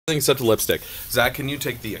Except a lipstick. Zach, can you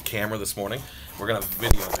take the camera this morning? We're gonna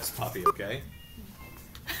video this puppy, okay?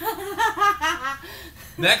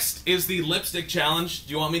 Next is the lipstick challenge.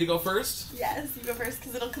 Do you want me to go first? Yes, you go first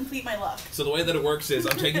because it'll complete my look. So the way that it works is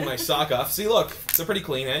I'm taking my sock off. See, look, it's pretty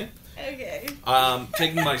clean, eh? Okay.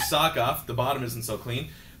 Taking my sock off. The bottom isn't so clean.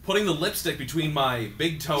 Putting the lipstick between my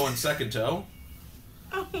big toe and second toe.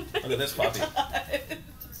 Oh my Look at this puppy. God.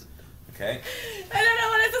 Okay. I don't know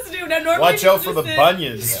what I'm supposed to do. Now, normally Watch out for the sit.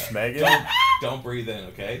 bunions, Megan. Don't breathe in,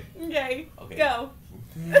 okay? Okay. Okay. Go.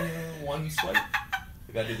 One swipe.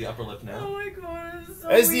 We gotta do the upper lip now. Oh my God. It's so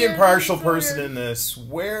As the weird. impartial It's so person weird. in this,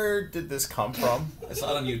 where did this come from? I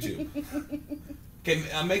saw it on YouTube. Okay,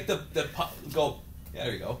 make the go. Yeah,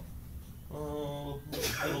 there you go. Oh,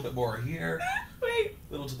 a little bit more here. Wait.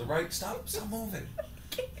 A little to the right. Stop moving.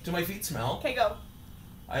 Do my feet smell? Okay, go.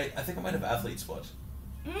 I think I might have athlete's foot.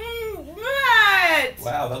 What?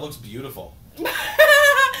 Wow, that looks beautiful.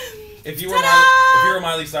 If you Ta-da! were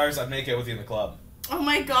Miley Cyrus, I'd make it with you in the club. Oh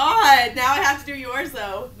my God. Now I have to do yours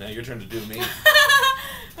though. Now your turn to do me.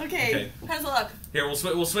 Okay. How does it look? Here,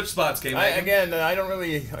 we'll switch spots, okay, Megan? Again, I don't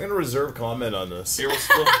really. I'm gonna reserve comment on this. Here,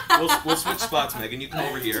 we'll switch spots, Megan. You come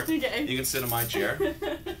over here. Okay. You can sit in my chair.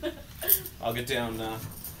 I'll get down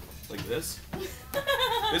like this.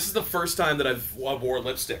 This is the first time that I've wore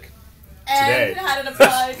lipstick. Today. And had it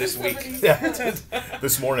applied This to week. somebody's Yeah. toe.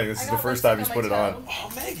 This morning, this I is the got first time lipstick he's put it my on. toe.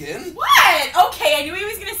 Oh, Megan! What? Okay, I knew he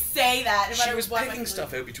was gonna say that. No She matter was what picking my-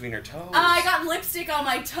 stuff out between her toes. I got lipstick on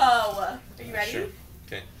my toe. Are you ready? Sure.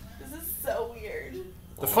 Okay. This is so weird.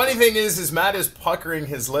 The funny thing is Matt is puckering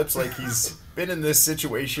his lips like he's been in this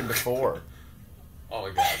situation before. Oh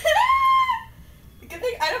my God. Good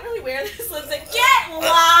thing I don't really wear this lipstick. Get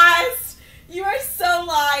lost! You are so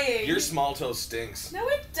lying. Your small toe stinks. No,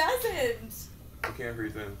 it doesn't. I can't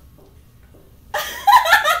breathe in. Am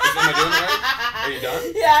I doing it right? Are you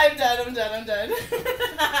done? Yeah, I'm done.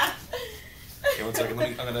 Okay, one second.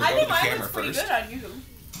 I'm gonna I go to think the mine camera looks pretty first. good on you.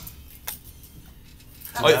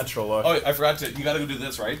 It's a Oh, yeah. natural look. Oh, I forgot to. You gotta go do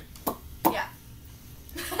this, right? Yeah.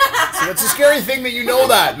 See, that's a scary thing that you know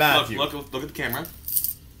that, Matthew. Look at the camera.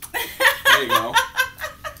 There you go.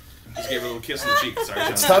 Just gave her a little kiss on the cheek. Sorry.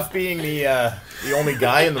 It's tough being the only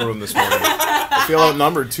guy in the room this morning. I feel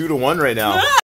outnumbered 2-1 right now.